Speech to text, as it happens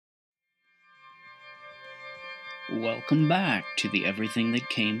Welcome back to the Everything That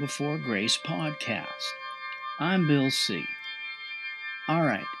Came Before Grace podcast. I'm Bill C.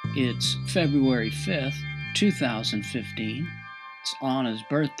 Alright, it's February 5th, 2015. It's Anna's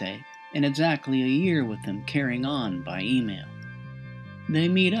birthday, and exactly a year with them carrying on by email. They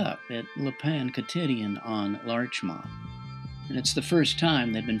meet up at Le Pan Quotidien on Larchmont, and it's the first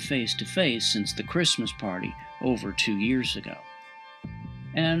time they've been face to face since the Christmas party over 2 years ago.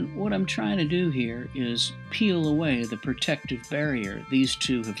 And what I'm trying to do here is peel away the protective barrier these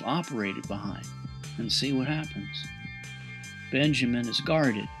two have operated behind and see what happens. Benjamin is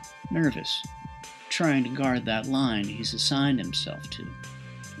guarded, nervous, trying to guard that line he's assigned himself to.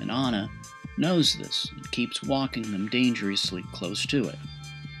 And Anna knows this and keeps walking them dangerously close to it.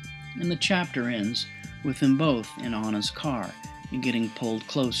 And the chapter ends with them both in Anna's car and getting pulled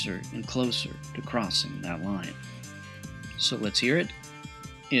closer and closer to crossing that line. So let's hear it.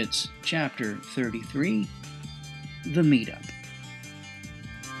 It's Chapter 33, The Meetup.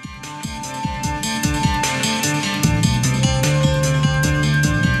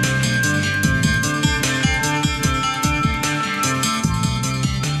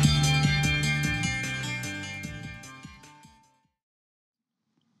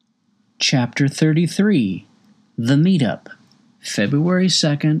 Chapter 33, The Meetup, February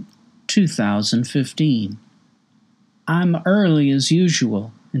 2nd, 2015. I'm early as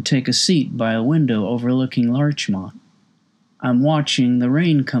usual and take a seat by a window overlooking Larchmont. I'm watching the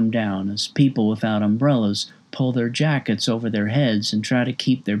rain come down as people without umbrellas pull their jackets over their heads and try to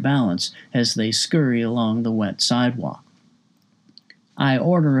keep their balance as they scurry along the wet sidewalk. I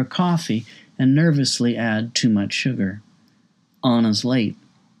order a coffee and nervously add too much sugar. Anna's late.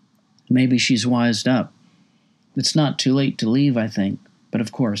 Maybe she's wised up. It's not too late to leave, I think, but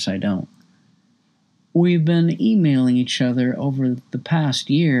of course I don't. We've been emailing each other over the past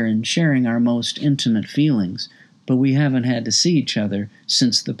year and sharing our most intimate feelings, but we haven't had to see each other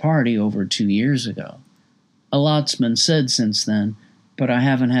since the party over 2 years ago. A lot's been said since then, but I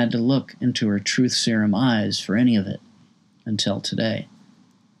haven't had to look into her truth serum eyes for any of it, until today.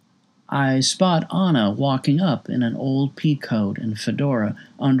 I spot Anna walking up in an old pea coat and fedora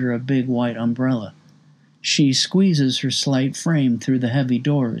under a big white umbrella. She squeezes her slight frame through the heavy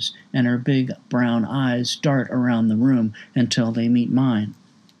doors, and her big brown eyes dart around the room until they meet mine.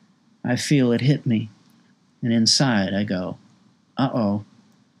 I feel it hit me, and inside I go, uh-oh.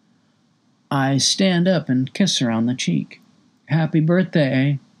 I stand up and kiss her on the cheek. Happy birthday,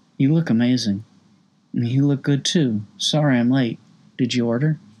 eh? You look amazing. You look good too. Sorry I'm late. Did you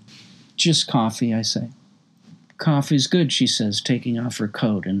order? Just coffee, I say. Coffee's good, she says, taking off her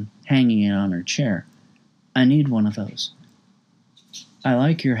coat and hanging it on her chair. I need one of those. I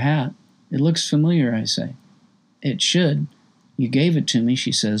like your hat. It looks familiar, I say. It should. You gave it to me,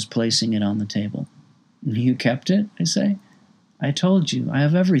 she says, placing it on the table. You kept it, I say. I told you, I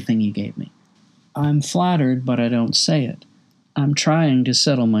have everything you gave me. I'm flattered, but I don't say it. I'm trying to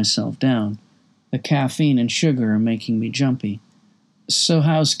settle myself down. The caffeine and sugar are making me jumpy. So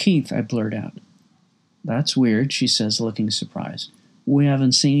how's Keith? I blurt out. That's weird, she says, looking surprised. We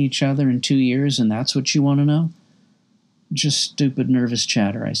haven't seen each other in 2 years, and that's what you want to know? Just stupid, nervous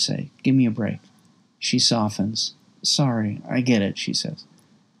chatter, I say. Give me a break. She softens. Sorry, I get it, she says.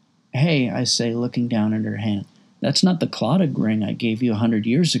 Hey, I say, looking down at her hand. That's not the clotted ring I gave you 100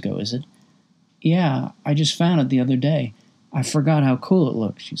 years ago, is it? Yeah, I just found it the other day. I forgot how cool it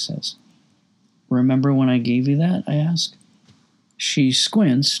looked, she says. Remember when I gave you that? I ask. She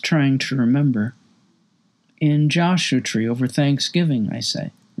squints, trying to remember. In Joshua Tree over Thanksgiving, I say.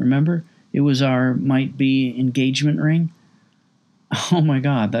 Remember? It was our might-be engagement ring? Oh my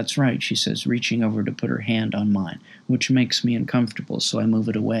God, that's right, she says, reaching over to put her hand on mine, which makes me uncomfortable, so I move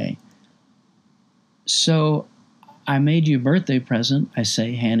it away. So, I made you a birthday present, I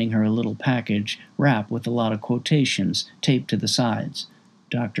say, handing her a little package wrapped with a lot of quotations taped to the sides.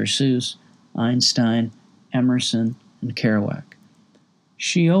 Dr. Seuss, Einstein, Emerson, and Kerouac.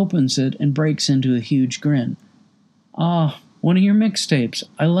 She opens it and breaks into a huge grin. Ah, one of your mixtapes.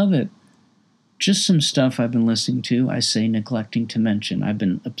 I love it. Just some stuff I've been listening to, I say, neglecting to mention I've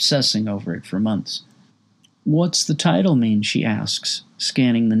been obsessing over it for months. What's the title mean, she asks,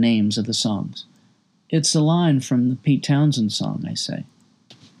 scanning the names of the songs. It's a line from the Pete Townsend song, I say.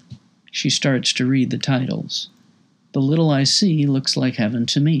 She starts to read the titles. The Little I See Looks Like Heaven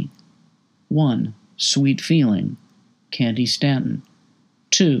to Me. 1. Sweet Feeling, Candy Stanton.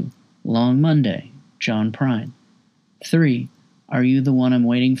 2. Long Monday, John Prine. 3. Are You the One I'm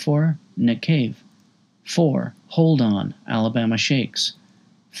Waiting For? Nick Cave. 4. Hold On, Alabama Shakes.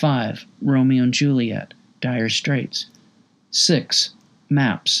 5. Romeo and Juliet, Dire Straits. 6.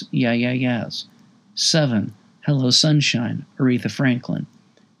 Maps, Yeah Yeah Yeahs. 7. Hello Sunshine, Aretha Franklin.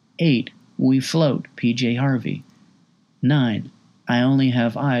 8. We Float, PJ Harvey. 9. I Only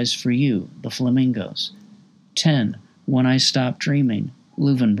Have Eyes for You, The Flamingos. 10. When I Stop Dreaming,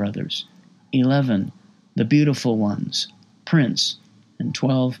 Louvin Brothers. 11. The Beautiful Ones, Prince. And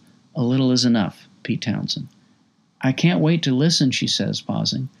 12. A Little Is Enough, Pete Townsend. I can't wait to listen, she says,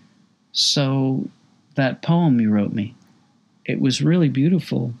 pausing. So, that poem you wrote me, it was really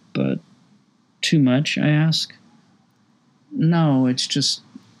beautiful, but too much, I ask? No, it's just,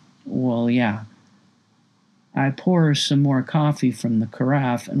 well, yeah. I pour her some more coffee from the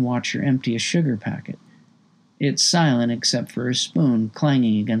carafe and watch her empty a sugar packet. It's silent except for her spoon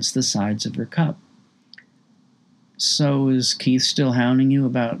clanging against the sides of her cup. So is Keith still hounding you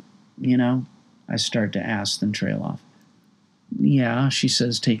about, I start to ask, then trail off. Yeah, she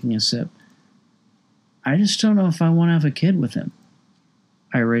says, taking a sip. I just don't know if I want to have a kid with him.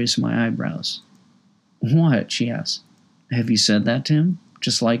 I raise my eyebrows. What? She asks. Have you said that to him?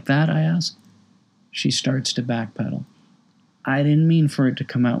 Just like that? I ask. She starts to backpedal. I didn't mean for it to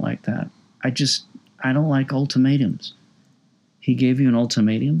come out like that. I don't like ultimatums. He gave you an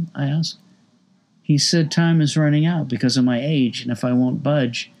ultimatum? I ask. He said time is running out because of my age, and if I won't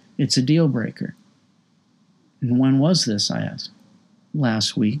budge, it's a deal breaker. And when was this? I ask.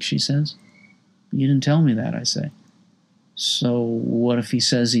 Last week, she says. You didn't tell me that, I say. So what if he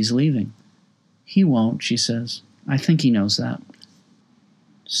says he's leaving? He won't, she says. I think he knows that.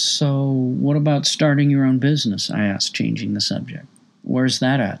 So what about starting your own business? I ask, changing the subject. Where's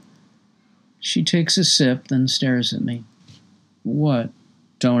that at? She takes a sip, then stares at me. What?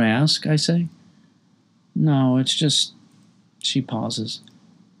 Don't ask, I say. No, it's just... She pauses.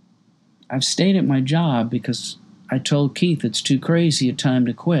 I've stayed at my job because I told Keith it's too crazy a time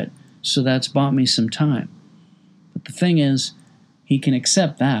to quit, so that's bought me some time. But the thing is, he can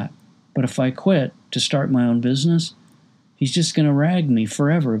accept that, but if I quit to start my own business, he's just going to rag me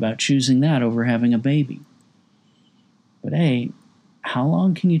forever about choosing that over having a baby. But hey, how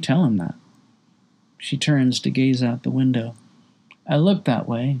long can you tell him that? She turns to gaze out the window. I look that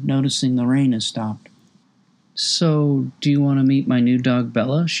way, noticing the rain has stopped. So, do you want to meet my new dog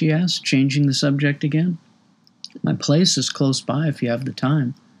Bella? She asks, changing the subject again. My place is close by if you have the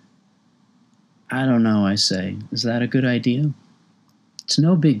time. I don't know, I say. Is that a good idea? It's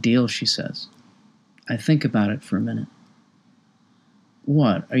no big deal, she says. I think about it for a minute.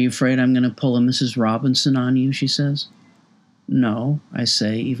 What, are you afraid I'm going to pull a Mrs. Robinson on you, she says. No, I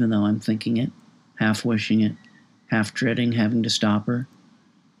say, even though I'm thinking it, half wishing it, half dreading having to stop her.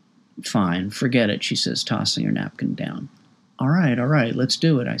 Fine, forget it, she says, tossing her napkin down. All right, let's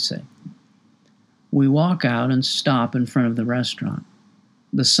do it, I say. We walk out and stop in front of the restaurant.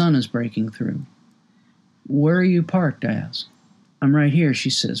 The sun is breaking through. Where are you parked? I ask. I'm right here,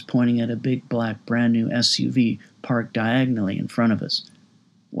 she says, pointing at a big black brand new SUV parked diagonally in front of us.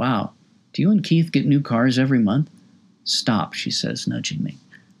 Wow, do you and Keith get new cars every month? Stop, she says, nudging me.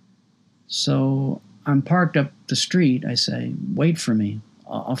 So, I'm parked up the street, I say. Wait for me.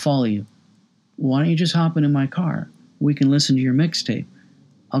 I'll follow you. Why don't you just hop into my car? We can listen to your mixtape.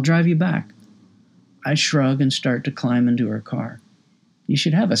 I'll drive you back. I shrug and start to climb into her car. You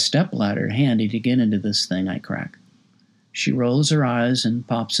should have a stepladder handy to get into this thing, I crack. She rolls her eyes and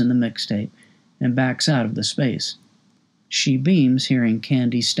pops in the mixtape and backs out of the space. She beams, hearing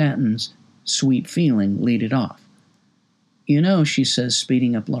Candy Stanton's Sweet Feeling lead it off. You know, she says,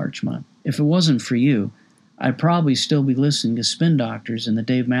 speeding up Larchmont, if it wasn't for you, I'd probably still be listening to Spin Doctors and the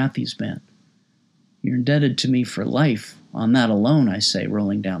Dave Matthews Band. You're indebted to me for life, on that alone, I say,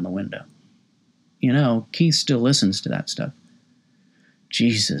 rolling down the window. You know, Keith still listens to that stuff.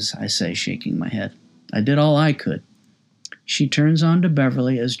 Jesus, I say, shaking my head. I did all I could. She turns on to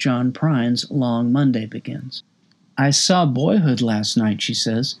Beverly as John Prine's Long Monday begins. I saw Boyhood last night, she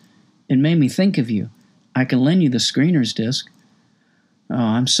says. It made me think of you. I can lend you the screener's disc. Oh,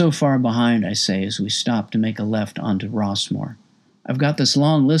 I'm so far behind, I say, as we stop to make a left onto Rossmore. I've got this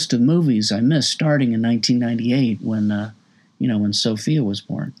long list of movies I missed starting in 1998 when Sophia was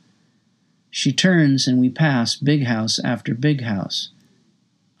born. She turns and we pass big house after big house.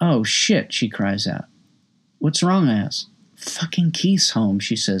 Oh, shit, she cries out. What's wrong, I ask. Fucking Keith's home,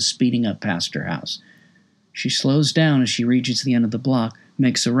 she says, speeding up past her house. She slows down as she reaches the end of the block,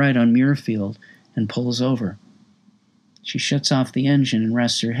 makes a right on Muirfield, and pulls over. She shuts off the engine and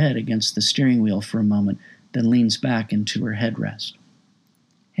rests her head against the steering wheel for a moment, then leans back into her headrest.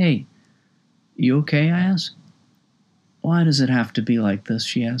 Hey, you okay, I ask. Why does it have to be like this,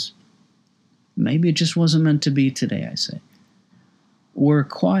 she asks. Maybe it just wasn't meant to be today, I say. We're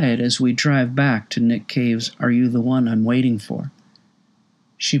quiet as we drive back to Nick Cave's Are You the One I'm Waiting For?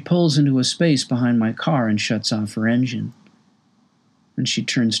 She pulls into a space behind my car and shuts off her engine. And she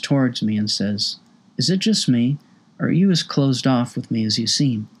turns towards me and says, "Is it just me, or are you as closed off with me as you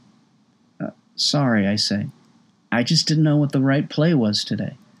seem?" Sorry, I say. I just didn't know what the right play was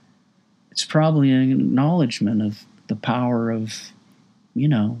today. It's probably an acknowledgement of the power of,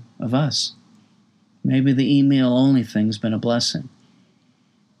 of us. Maybe the email-only thing's been a blessing.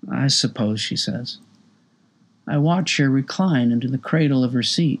 I suppose, she says. I watch her recline into the cradle of her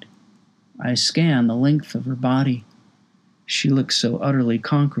seat. I scan the length of her body. She looks so utterly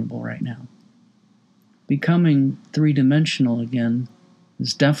conquerable right now. Becoming three-dimensional again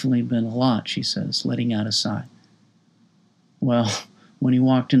has definitely been a lot, she says, letting out a sigh. Well, when he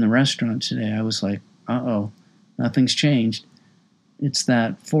walked in the restaurant today, I was like, uh-oh, nothing's changed. It's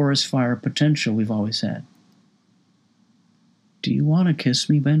that forest fire potential we've always had. Do you want to kiss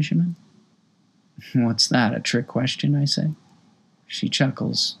me, Benjamin? What's that, a trick question, I say. She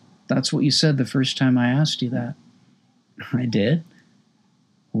chuckles. That's what you said the first time I asked you that. I did?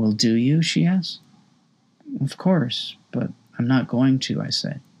 Well, do you, she asks. Of course, but I'm not going to, I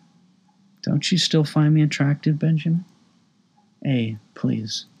say. Don't you still find me attractive, Benjamin?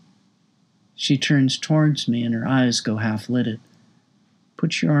 Please. She turns towards me and her eyes go half-lidded.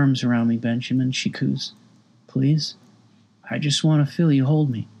 Put your arms around me, Benjamin, she coos. Please? I just want to feel you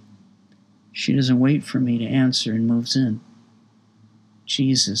hold me. She doesn't wait for me to answer and moves in.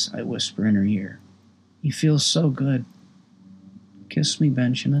 Jesus, I whisper in her ear. You feel so good. Kiss me,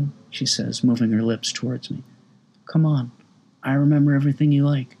 Benjamin, she says, moving her lips towards me. Come on, I remember everything you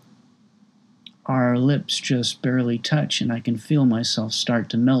like. Our lips just barely touch, and I can feel myself start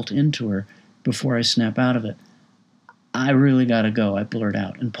to melt into her before I snap out of it. I really gotta go, I blurt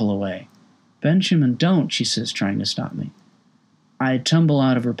out and pull away. Benjamin, don't, she says, trying to stop me. I tumble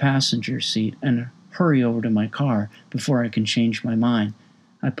out of her passenger seat and hurry over to my car before I can change my mind.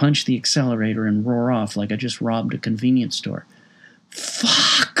 I punch the accelerator and roar off like I just robbed a convenience store.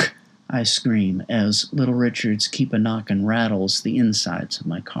 Fuck! I scream as Little Richard's keep-a-knockin' rattles the insides of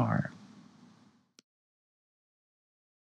my car.